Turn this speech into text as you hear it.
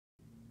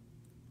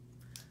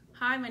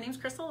Hi, my name is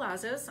Krystal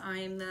Lazos.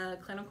 I'm the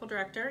clinical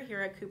director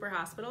here at Cooper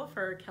Hospital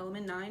for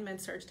Kelemen 9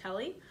 MedSurg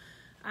Tele.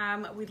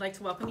 We'd like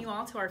to welcome you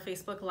all to our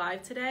Facebook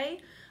Live today.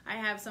 I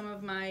have some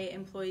of my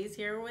employees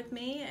here with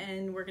me,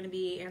 and we're going to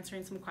be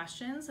answering some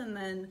questions. And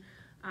then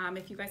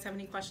if you guys have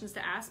any questions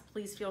to ask,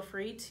 please feel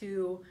free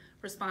to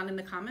respond in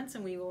the comments,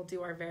 and we will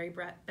do our very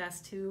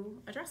best to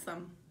address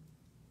them.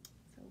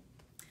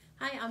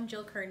 Hi, I'm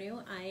Jillian Curnew.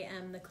 I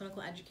am the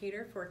clinical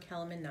educator for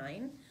Kelemen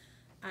 9.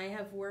 I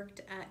have worked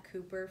at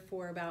Cooper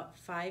for about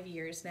 5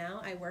 years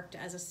now. I worked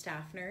as a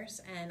staff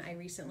nurse, and I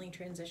recently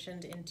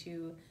transitioned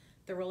into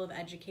the role of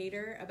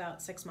educator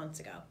about 6 months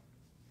ago.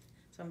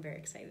 So I'm very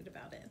excited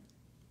about it.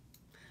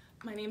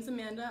 My name's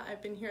Amanda.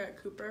 I've been here at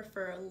Cooper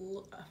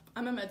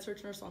I'm a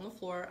med-surg nurse on the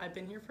floor. I've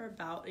been here for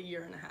about 1.5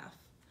 years.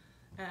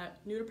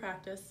 New to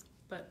practice,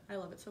 but I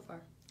love it so far.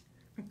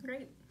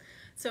 Great.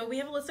 So we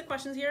have a list of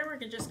questions here.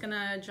 We're just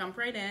gonna jump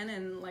right in,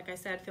 and like I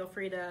said, feel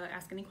free to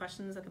ask any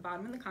questions at the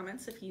bottom in the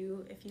comments if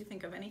you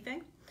think of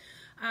anything.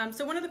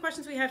 So one of the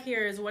questions we have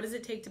here is, what does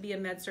it take to be a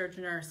med-surg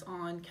nurse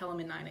on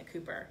Kelemen 9 at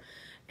Cooper?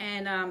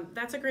 And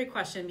that's a great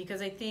question,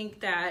 because I think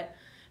that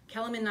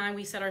Kelemen 9,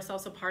 we set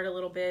ourselves apart a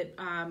little bit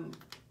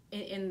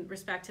in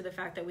respect to the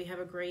fact that we have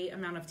a great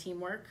amount of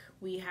teamwork.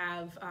 We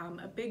have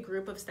a big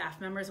group of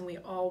staff members, and we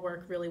all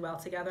work really well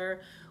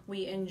together.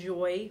 We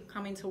enjoy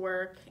coming to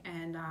work,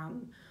 and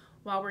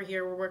while we're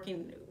here,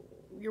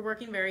 you're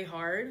working very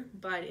hard,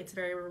 but it's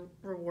very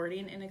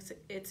rewarding in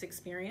its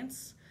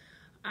experience.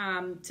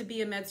 To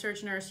be a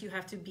med-surg nurse, you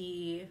have to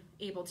be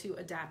able to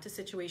adapt to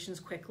situations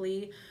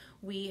quickly.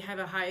 We have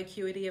a high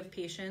acuity of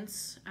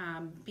patients.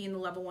 Being the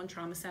level 1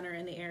 trauma center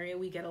in the area,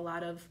 we get a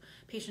lot of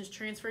patients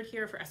transferred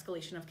here for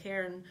escalation of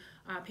care,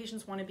 and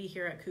patients want to be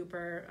here at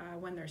Cooper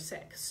when they're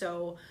sick.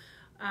 So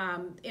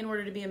in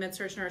order to be a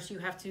med-surg nurse, you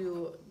have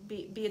to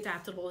be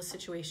adaptable to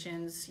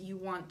situations. You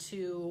want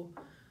to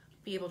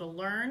be able to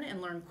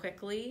learn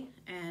quickly,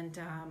 and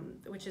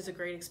which is a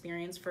great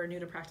experience for new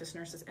to practice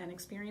nurses and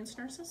experienced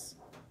nurses.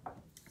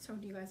 So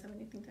do you guys have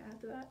anything to add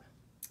to that?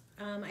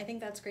 I think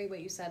that's great what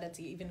you said. It's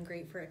even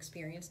great for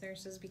experienced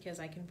nurses, because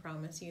I can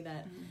promise you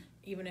that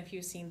even if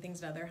you've seen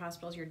things at other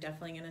hospitals, you're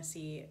definitely going to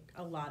see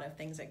a lot of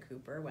things at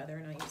Cooper, whether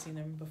or not you've seen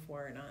them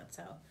before or not.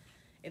 So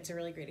it's a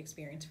really great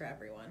experience for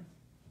everyone.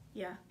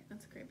 Yeah,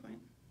 that's a great point.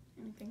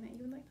 Anything that you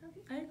would like to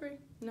add? I agree.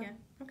 No, yeah.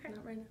 Okay.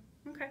 Not right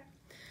now. Okay.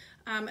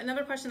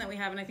 Another question that we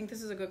have, and I think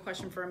this is a good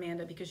question for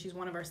Amanda, because she's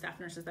one of our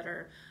staff nurses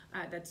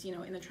that's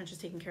in the trenches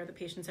taking care of the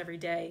patients every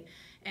day.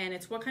 And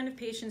it's, what kind of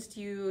patients do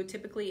you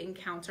typically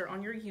encounter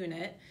on your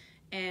unit,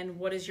 and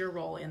what is your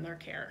role in their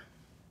care?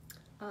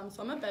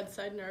 So I'm a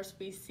bedside nurse.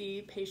 We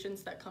see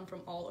patients that come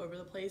from all over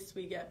the place.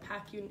 We get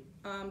PACU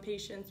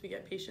patients. We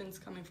get patients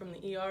coming from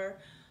the ER,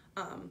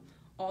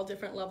 all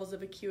different levels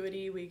of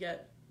acuity. We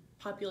get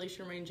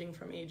population ranging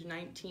from age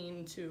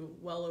 19 to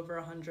well over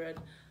 100.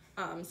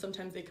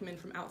 Sometimes they come in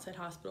from outside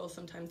hospitals,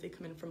 sometimes they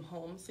come in from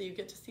home. So you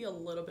get to see a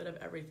little bit of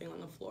everything on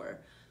the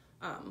floor.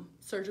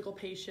 Surgical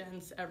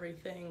patients,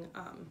 everything,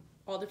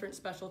 all different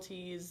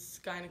specialties,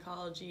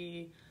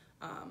 gynecology,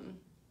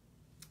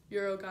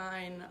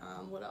 urogyn,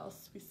 what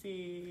else we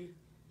see?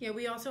 Yeah,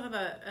 we also have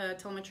a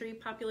telemetry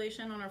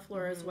population on our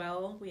floor as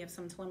well. We have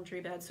some telemetry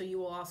beds, so you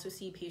will also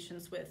see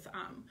patients with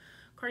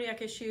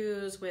cardiac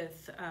issues,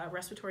 with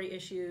respiratory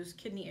issues,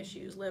 kidney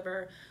issues,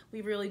 liver.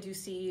 We really do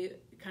see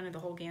kind of the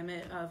whole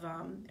gamut of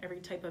every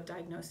type of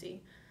diagnosis,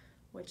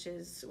 which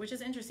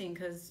is interesting,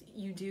 because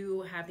you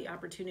do have the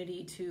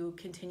opportunity to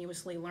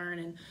continuously learn.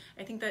 And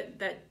I think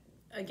that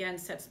again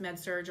sets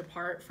med-surg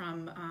apart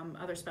from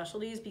other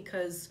specialties,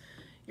 because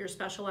you're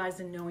specialized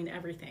in knowing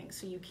everything.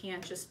 So you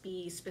can't just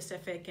be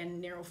specific and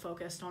narrow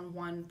focused on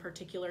one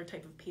particular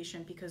type of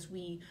patient, because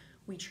we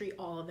treat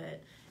all of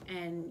it,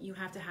 and you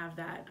have to have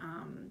that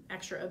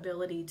extra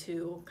ability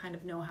to kind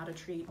of know how to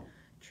treat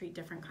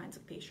different kinds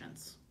of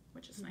patients,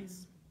 which is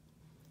nice.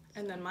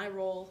 And then my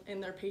role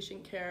in their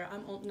patient care,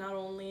 I'm not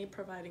only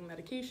providing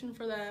medication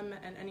for them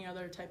and any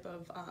other type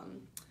of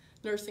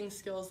nursing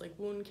skills like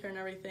wound care and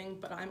everything,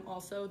 but I'm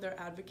also their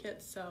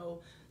advocate.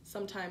 So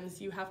sometimes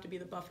you have to be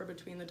the buffer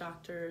between the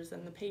doctors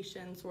and the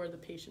patients, or the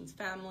patient's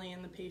family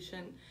and the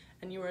patient,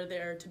 and you are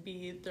there to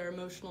be their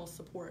emotional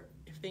support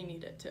if they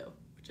need it too,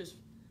 which is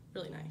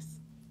really nice.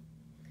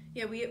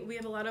 Yeah, we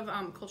have a lot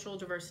of cultural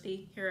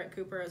diversity here at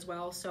Cooper as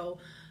well. So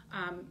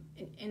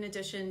in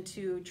addition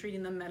to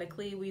treating them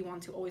medically, we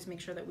want to always make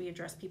sure that we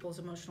address people's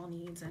emotional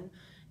needs and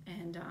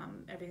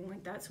everything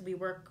like that. So we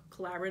work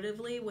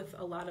collaboratively with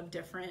a lot of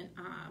different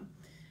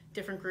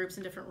groups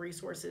and different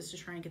resources to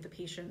try and get the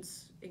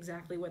patients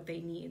exactly what they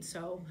need.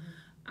 So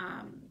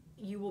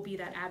you will be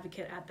that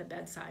advocate at the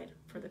bedside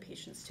for the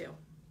patients too.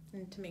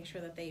 And to make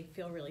sure that they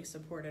feel really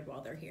supported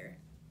while they're here.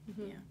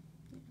 Yeah.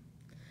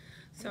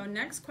 So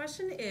next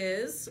question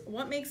is,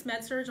 what makes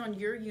med-surg on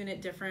your unit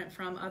different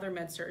from other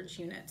med-surg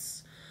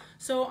units?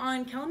 So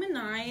on Kelemen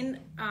 9,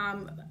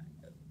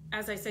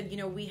 as I said,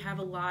 we have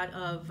a lot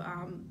of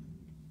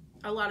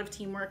a lot of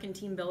teamwork and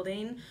team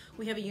building.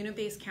 We have a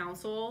unit-based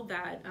council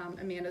that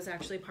Amanda's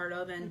actually part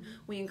of, and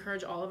we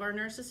encourage all of our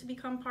nurses to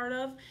become part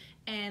of,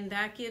 and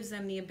that gives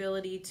them the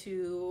ability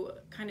to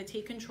kind of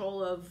take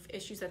control of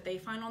issues that they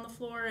find on the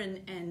floor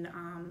and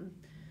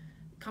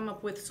come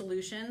up with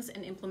solutions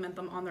and implement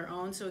them on their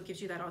own. So it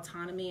gives you that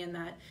autonomy and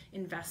that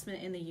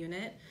investment in the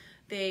unit.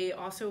 They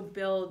also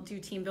do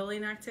team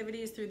building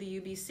activities through the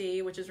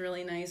UBC, which is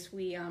really nice.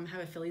 We have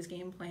a Phillies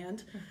game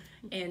planned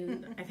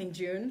in, I think,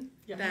 June,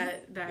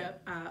 that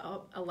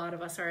a lot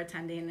of us are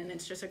attending, and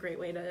it's just a great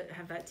way to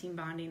have that team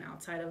bonding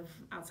outside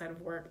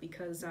of work,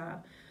 because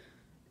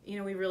you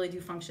know, we really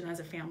do function as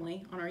a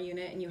family on our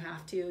unit, and you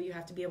have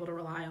to be able to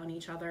rely on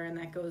each other, and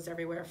that goes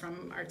everywhere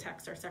from our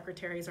techs, our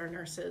secretaries, our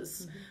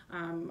nurses,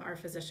 our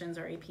physicians,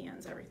 our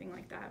APNs, everything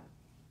like that.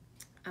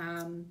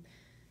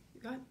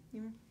 Go ahead.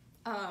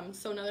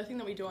 So another thing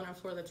that we do on our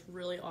floor that's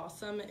really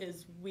awesome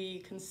is we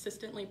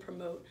consistently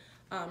promote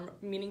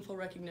meaningful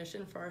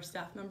recognition for our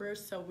staff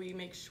members. So we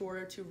make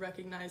sure to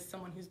recognize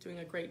someone who's doing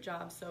a great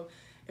job. So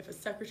if a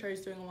secretary is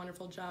doing a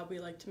wonderful job, we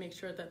like to make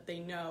sure that they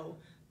know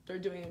they're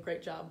doing a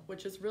great job,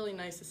 which is really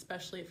nice,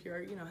 especially if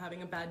you're, you know,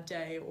 having a bad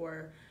day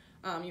or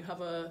you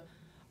have a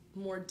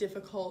more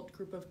difficult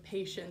group of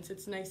patients.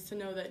 It's nice to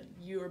know that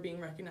you are being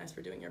recognized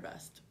for doing your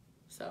best.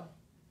 So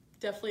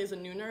definitely as a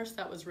new nurse,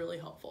 that was really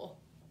helpful.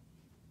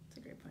 That's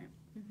a great point.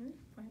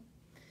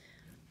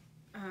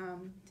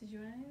 Did you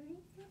want to add anything?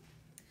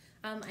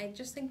 I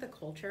just think the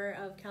culture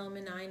of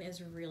Kelemen 9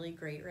 is really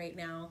great right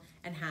now,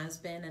 and has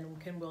been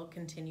and will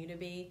continue to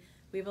be.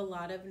 We have a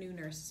lot of new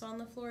nurses on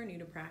the floor, new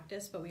to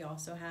practice, but we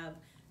also have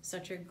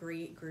such a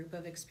great group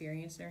of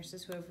experienced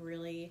nurses who have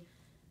really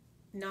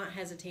not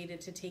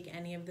hesitated to take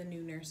any of the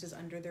new nurses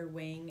under their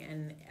wing,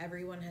 and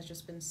everyone has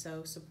just been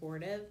so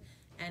supportive,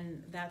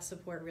 and that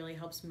support really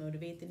helps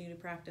motivate the new to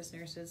practice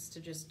nurses to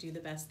just do the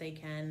best they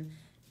can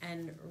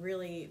and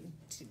really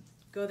to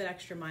go that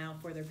extra mile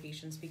for their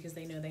patients, because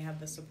they know they have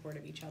the support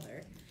of each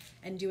other.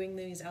 And doing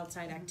these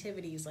outside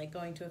activities like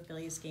going to a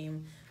Phillies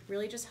game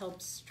really just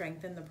helps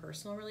strengthen the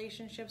personal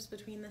relationships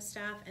between the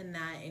staff, and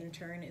that in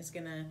turn is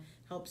going to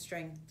help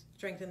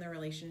strengthen the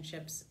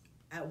relationships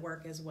at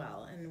work as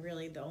well. And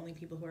really the only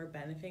people who are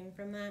benefiting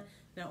from that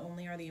not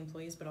only are the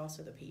employees but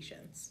also the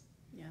patients.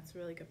 Yeah, it's a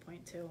really good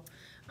point too.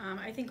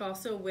 I think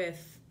also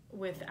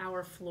with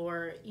our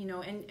floor, you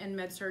know, and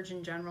MedSurg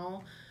in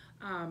general,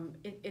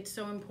 it's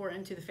so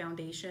important to the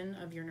foundation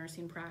of your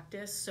nursing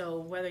practice. So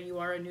whether you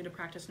are a new to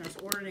practice nurse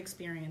or an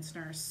experienced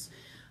nurse,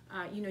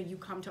 you know, you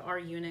come to our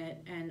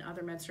unit and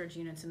other MedSurg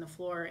units in the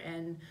floor,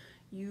 and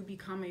you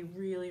become a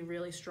really,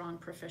 really strong,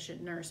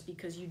 proficient nurse,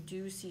 because you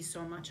do see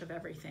so much of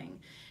everything,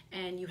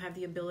 and you have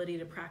the ability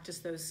to practice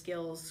those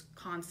skills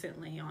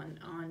constantly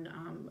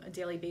on a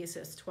daily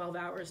basis, 12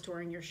 hours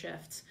during your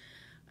shifts.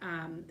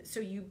 So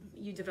you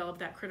develop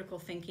that critical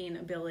thinking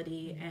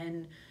ability,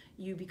 and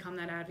you become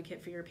that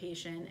advocate for your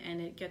patient,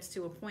 and it gets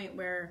to a point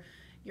where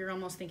you're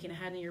almost thinking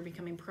ahead and you're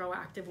becoming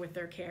proactive with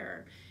their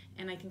care.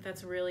 And I think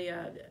that's really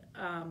a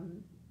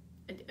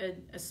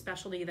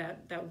specialty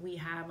that we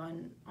have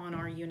on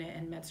our unit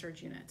and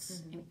MedSurg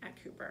units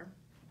at Cooper.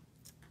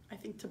 I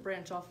think to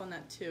branch off on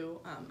that too,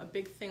 a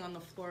big thing on the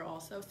floor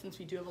also, since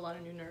we do have a lot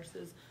of new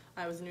nurses,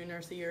 I was a new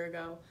nurse a year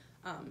ago,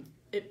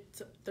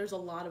 there's a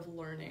lot of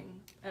learning.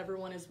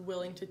 Everyone is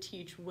willing to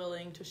teach,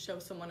 willing to show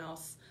someone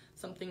else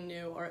something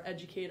new. Our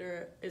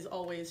educator is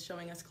always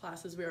showing us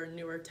classes. We are a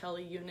newer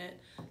tele unit,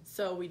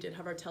 so we did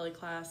have our tele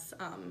class.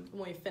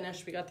 When we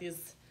finished, we got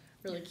these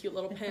really cute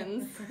little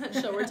pins that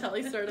show we're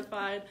tele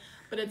certified,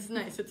 but it's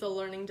nice. It's a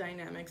learning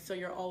dynamic, so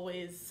you're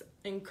always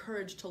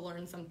encouraged to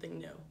learn something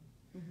new.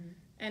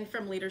 And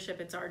from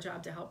leadership, it's our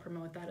job to help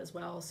promote that as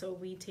well. So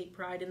we take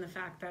pride in the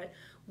fact that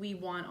we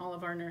want all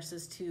of our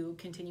nurses to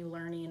continue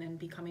learning and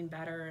becoming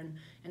better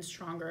and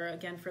stronger,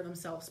 again, for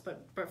themselves,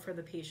 but for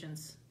the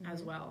patients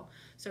as well.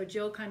 So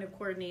Jill kind of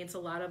coordinates a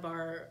lot of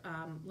our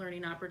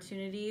learning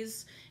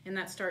opportunities, and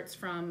that starts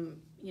from,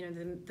 you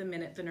know, the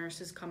minute the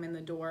nurses come in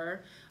the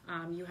door.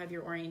 You have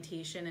your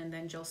orientation, and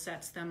then Jill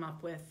sets them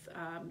up with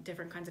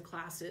different kinds of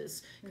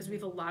classes, because we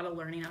have a lot of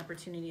learning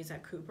opportunities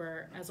at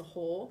Cooper as a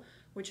whole,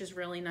 which is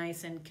really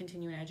nice, and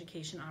continuing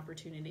education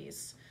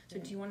opportunities. So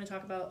do you want to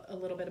talk a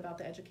little bit about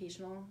the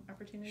educational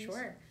opportunities?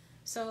 Sure.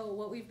 So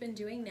what we've been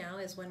doing now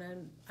is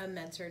when a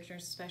med-surg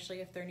nurse,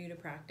 especially if they're new to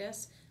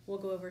practice, we'll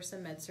go over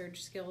some med-surg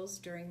skills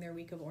during their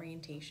week of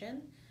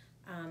orientation.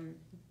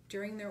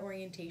 During their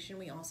orientation,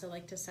 we also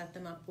like to set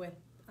them up with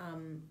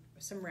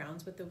some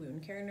rounds with the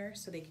wound care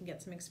nurse, so they can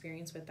get some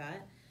experience with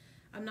that.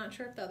 I'm not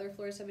sure if the other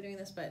floors have been doing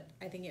this, but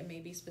I think it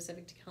may be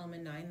specific to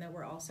Kelemen 9 that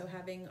we're also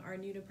having our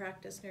new to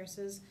practice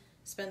nurses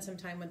spend some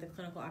time with the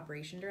clinical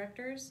operation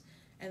directors,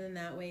 and then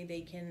that way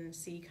they can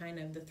see kind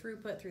of the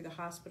throughput through the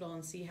hospital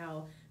and see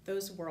how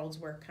those worlds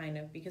work, kind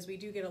of, because we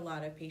do get a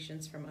lot of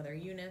patients from other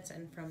units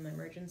and from the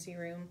emergency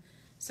room,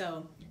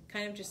 so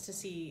kind of just to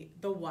see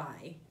the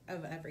why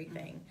of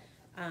everything.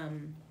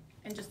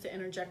 And just to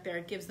interject there,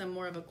 it gives them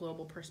more of a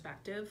global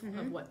perspective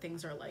of what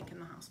things are like in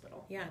the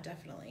hospital. Yeah,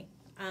 definitely.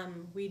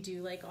 We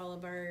do like all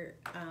of our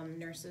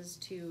nurses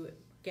to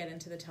get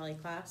into the tele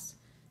class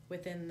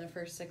within the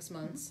first 6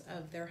 months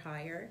of their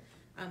hire.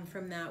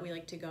 From that, we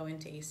like to go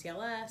into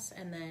ACLS,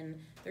 and then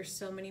there's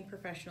so many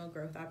professional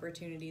growth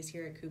opportunities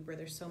here at Cooper.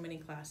 There's so many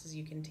classes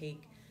you can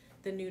take.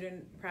 The new to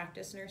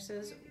practice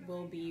nurses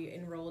will be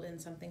enrolled in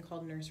something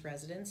called nurse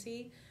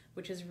residency,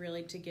 which is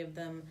really to give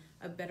them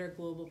a better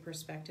global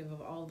perspective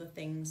of all the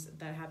things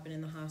that happen in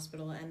the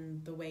hospital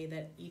and the way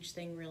that each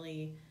thing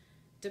really,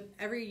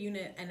 every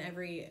unit and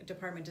every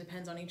department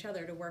depends on each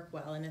other to work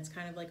well, and it's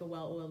kind of like a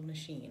well-oiled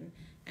machine.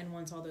 And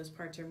once all those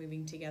parts are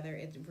moving together,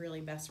 it's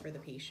really best for the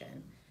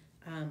patient.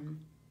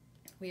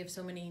 We have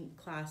so many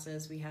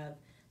classes. We have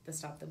the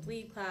Stop the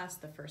Bleed class,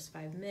 the first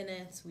 5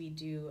 minutes. We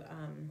do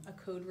a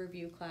code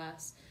review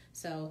class.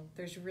 So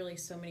there's really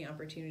so many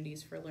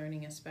opportunities for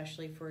learning,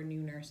 especially for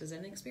new nurses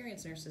and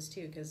experienced nurses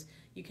too, because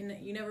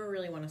you never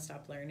really want to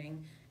stop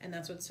learning. And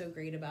that's what's so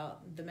great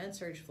about the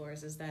MedSurg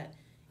floors, is that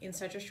in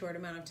such a short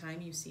amount of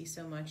time you see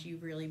so much, you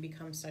really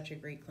become such a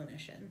great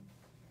clinician.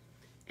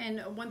 And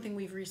one thing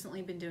we've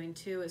recently been doing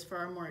too is for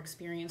our more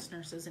experienced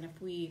nurses, and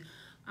if we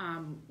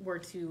were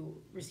to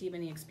receive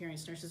any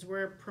experienced nurses,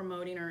 we're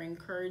promoting or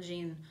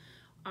encouraging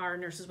our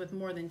nurses with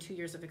more than 2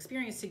 years of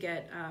experience to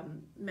get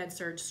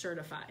MedSurg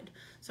certified.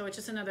 So it's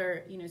just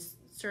another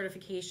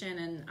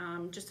certification,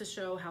 and just to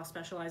show how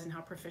specialized and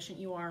how proficient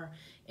you are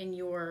in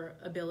your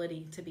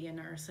ability to be a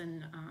nurse,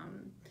 and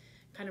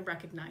kind of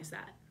recognize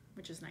that,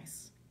 which is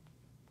nice.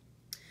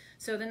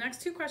 So the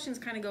next 2 questions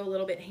kind of go a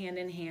little bit hand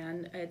in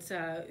hand. It's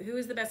who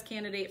is the best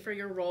candidate for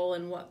your role,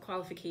 and what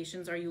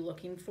qualifications are you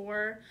looking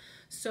for?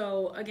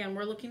 So again,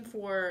 we're looking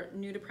for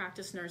new to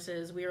practice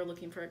nurses. We are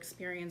looking for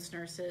experienced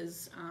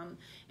nurses.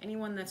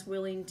 Anyone that's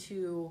willing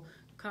to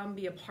come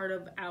be a part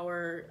of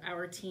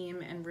our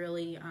team and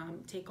really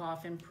take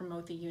off and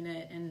promote the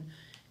unit,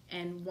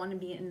 and want to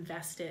be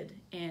invested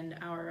in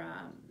our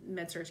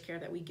MedSurg care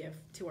that we give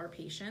to our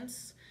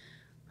patients.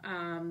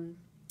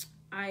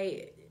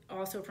 I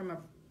also, from a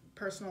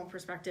personal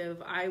perspective,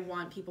 I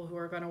want people who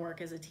are going to work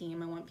as a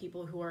team. I want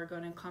people who are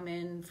going to come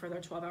in for their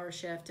 12-hour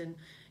shift and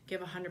give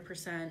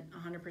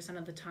 100%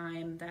 of the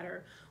time, that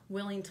are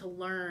willing to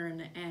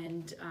learn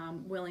and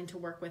willing to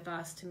work with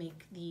us to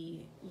make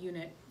the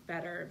unit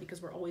better,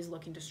 because we're always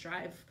looking to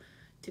strive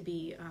to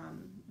be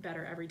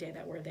better every day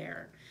that we're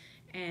there.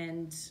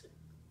 And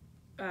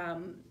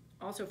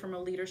also from a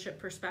leadership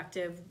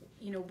perspective,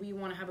 we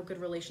want to have a good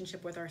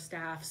relationship with our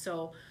staff.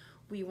 So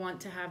we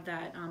want to have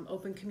that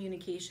open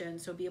communication,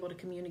 so be able to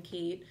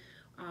communicate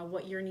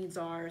what your needs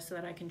are, so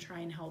that I can try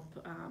and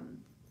help,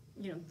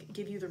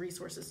 give you the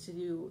resources to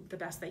do the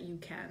best that you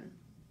can.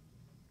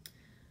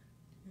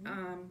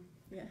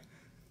 Yeah.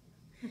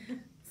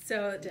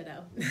 So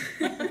ditto.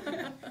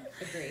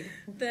 Agreed.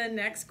 The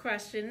next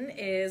question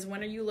is,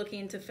 when are you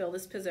looking to fill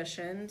this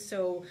position?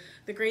 So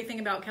the great thing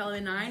about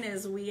Kelemen 9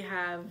 is we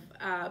have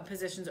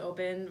positions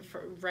open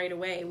for right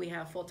away. We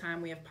have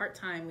full-time, we have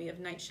part-time, we have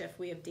night shift,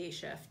 we have day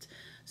shift.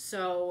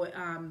 So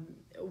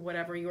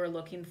whatever you're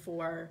looking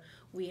for,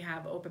 we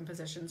have open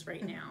positions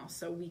right now,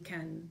 so we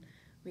can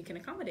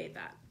accommodate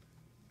that.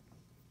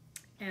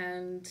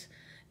 And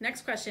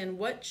next question,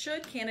 what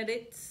should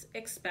candidates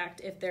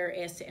expect if they're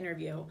asked to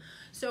interview?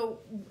 So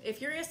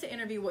if you're asked to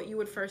interview, what you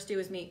would first do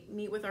is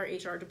meet with our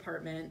HR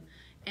department,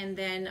 and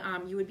then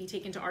you would be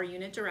taken to our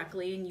unit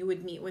directly, and you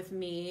would meet with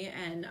me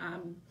and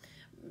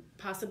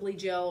possibly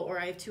Jill, or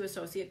I have 2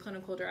 associate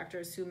clinical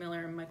directors, Sue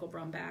Miller and Michael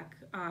Brumback,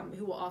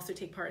 who will also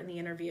take part in the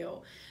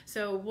interview.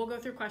 So we'll go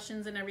through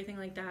questions and everything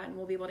like that, and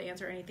we'll be able to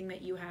answer anything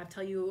that you have,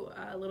 tell you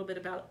a little bit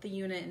about the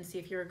unit and see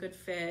if you're a good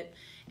fit.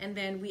 And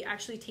then we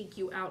actually take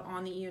you out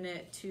on the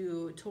unit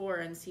to tour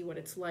and see what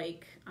it's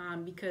like,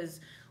 because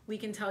we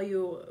can tell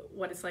you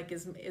what it's like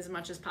as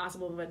much as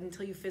possible, but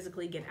until you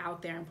physically get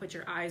out there and put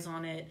your eyes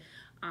on it,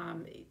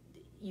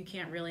 you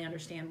can't really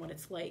understand what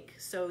it's like.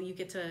 So you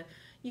get to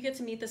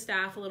meet the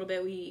staff a little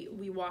bit.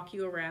 We walk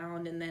you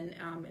around, and then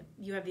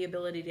you have the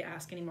ability to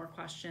ask any more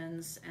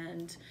questions.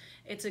 And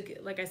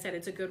like I said,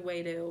 it's a good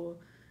way to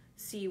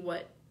see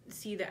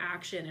the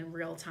action in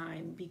real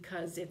time,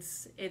 because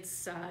it's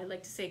I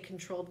like to say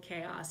controlled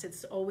chaos.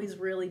 It's always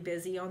really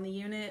busy on the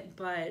unit,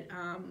 but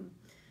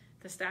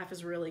the staff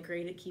is really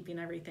great at keeping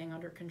everything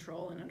under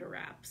control and under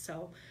wraps.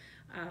 So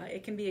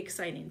it can be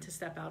exciting to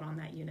step out on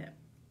that unit.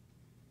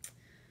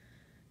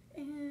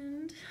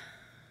 And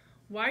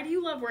why do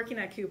you love working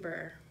at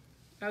Cooper?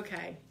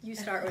 Okay, you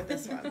start with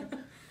this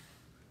one.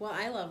 Well,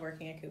 I love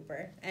working at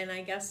Cooper, and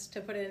I guess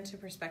to put it into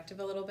perspective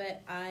a little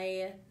bit,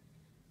 I've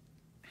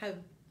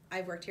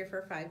worked here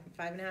for five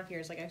and a half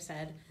years, like I've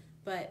said,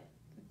 but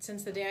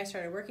since the day I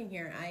started working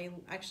here, I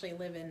actually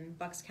live in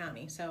Bucks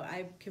County, so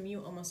I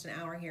commute almost an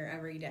hour here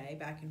every day,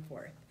 back and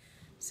forth.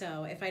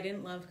 So if I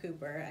didn't love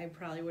Cooper, I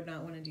probably would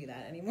not want to do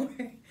that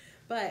anymore.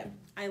 But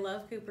I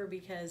love Cooper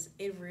because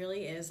it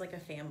really is like a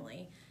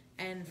family.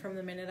 And from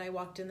the minute I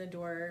walked in the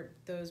door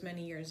those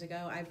many years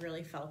ago, I've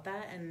really felt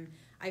that. And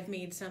I've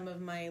made some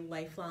of my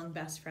lifelong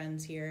best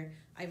friends here.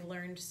 I've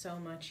learned so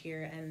much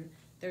here, and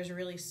there's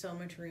really so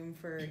much room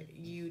for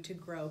you to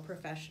grow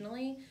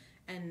professionally.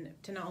 and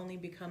to not only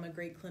become a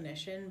great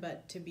clinician,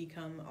 but to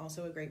become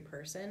also a great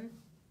person.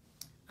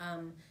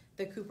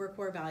 The Cooper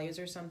core values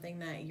are something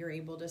that you're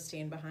able to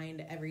stand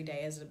behind every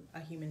day as a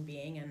human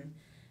being, and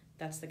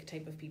that's the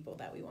type of people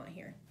that we want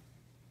here.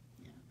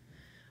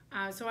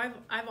 So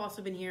I've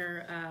also been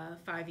here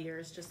 5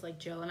 years, just like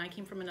Jill, and I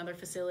came from another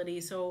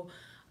facility. So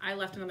I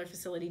left another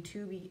facility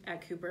to be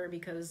at Cooper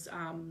because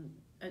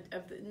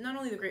of not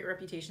only the great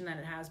reputation that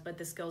it has, but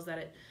the skills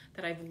that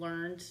I've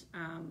learned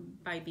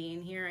by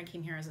being here. I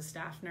came here as a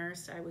staff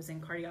nurse. I was in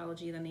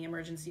cardiology, then the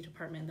emergency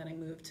department, then I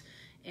moved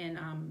in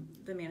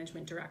the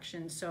management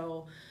direction.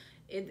 So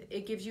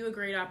it gives you a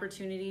great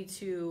opportunity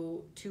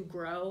to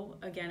grow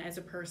again as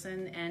a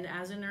person and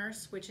as a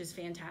nurse, which is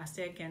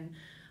fantastic. And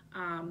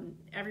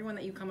everyone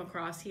that you come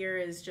across here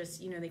is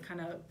just,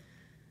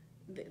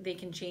 they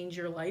can change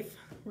your life,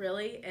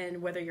 really.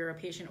 And whether you're a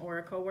patient or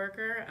a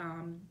coworker,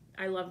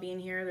 I love being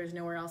here. There's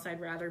nowhere else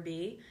I'd rather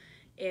be.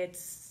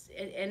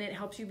 And it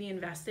helps you be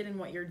invested in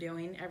what you're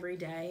doing every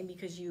day,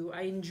 because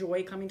I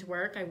enjoy coming to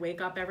work. I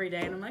wake up every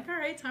day and I'm like, all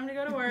right, time to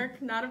go to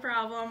work. Not a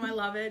problem. I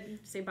love it.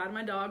 Say bye to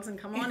my dogs and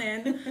come on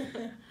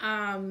in.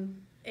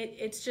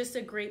 It's just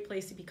a great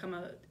place to become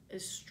a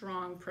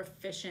strong,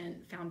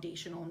 proficient,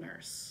 foundational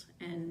nurse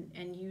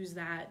and use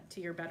that to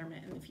your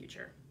betterment in the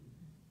future.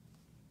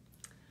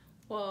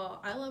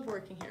 Well, I love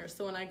working here.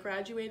 So when I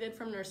graduated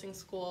from nursing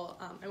school,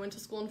 I went to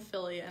school in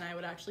Philly, and I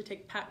would actually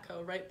take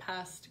PATCO right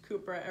past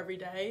Cooper every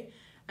day.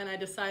 And I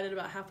decided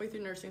about halfway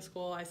through nursing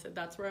school, I said,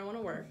 that's where I want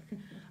to work.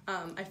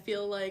 I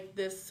feel like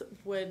this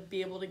would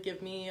be able to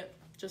give me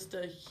just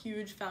a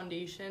huge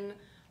foundation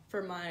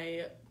for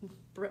my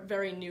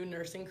very new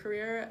nursing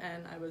career,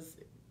 and I was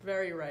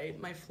very right.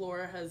 My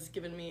floor has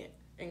given me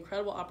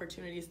incredible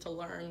opportunities to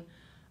learn.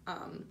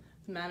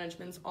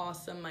 Management's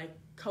awesome. My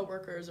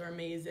coworkers are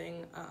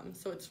amazing.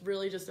 So it's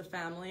really just a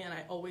family, and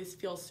I always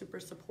feel super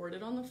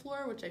supported on the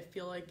floor, which I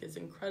feel like is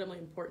incredibly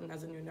important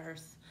as a new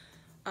nurse.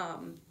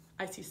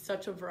 I see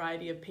such a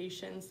variety of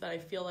patients that I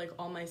feel like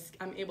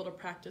I'm able to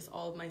practice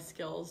all of my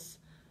skills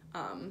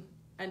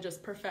and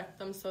just perfect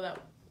them, so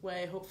that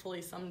way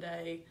hopefully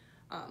someday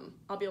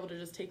I'll be able to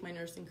just take my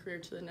nursing career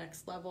to the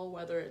next level,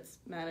 whether it's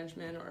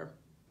management or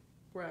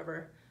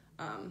wherever.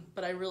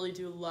 But I really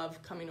do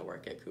love coming to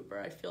work at Cooper.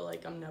 I feel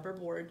like I'm never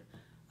bored.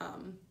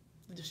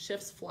 The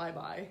shifts fly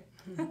by,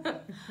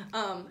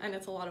 and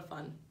it's a lot of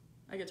fun.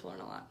 I get to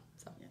learn a lot.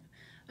 So. Yeah.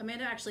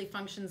 Amanda actually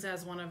functions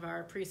as one of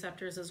our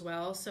preceptors as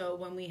well. So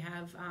when we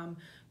have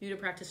new to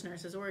practice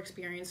nurses or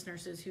experienced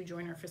nurses who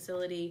join our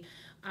facility,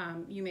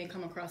 you may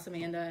come across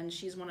Amanda, and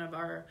she's one of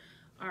our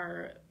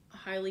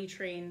highly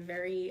trained,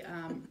 very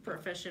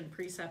proficient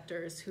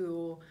preceptors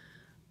who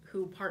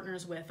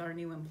partners with our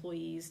new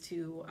employees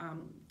to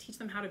teach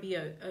them how to be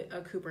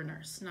a Cooper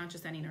nurse, not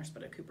just any nurse,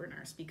 but a Cooper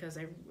nurse, because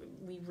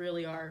we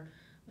really are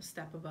a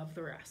step above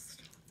the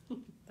rest.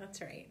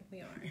 That's right,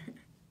 we are.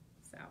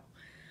 So,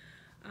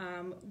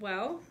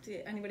 well,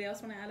 anybody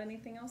else want to add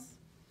anything else?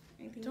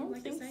 Anything Don't you'd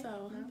like think to say?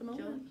 so at the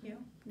moment. Jill, you?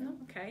 No?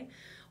 Okay.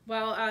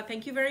 Well,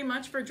 thank you very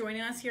much for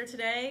joining us here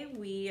today.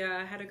 We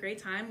had a great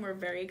time. We're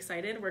very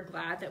excited. We're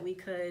glad that we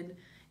could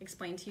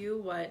explain to you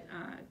what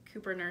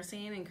Cooper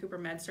Nursing and Cooper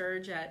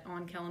MedSurg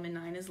on Kelemen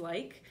 9 is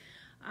like.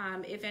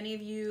 If any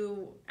of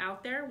you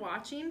out there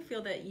watching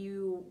feel that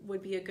you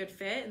would be a good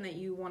fit and that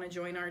you want to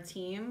join our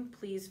team,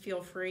 please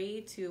feel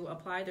free to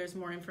apply. There's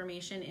more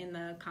information in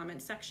the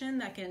comment section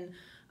that can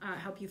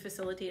help you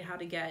facilitate how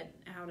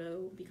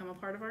to become a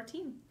part of our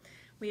team.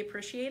 We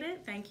appreciate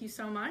it. Thank you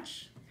so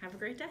much. Have a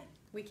great day.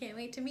 We can't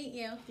wait to meet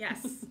you.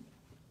 Yes.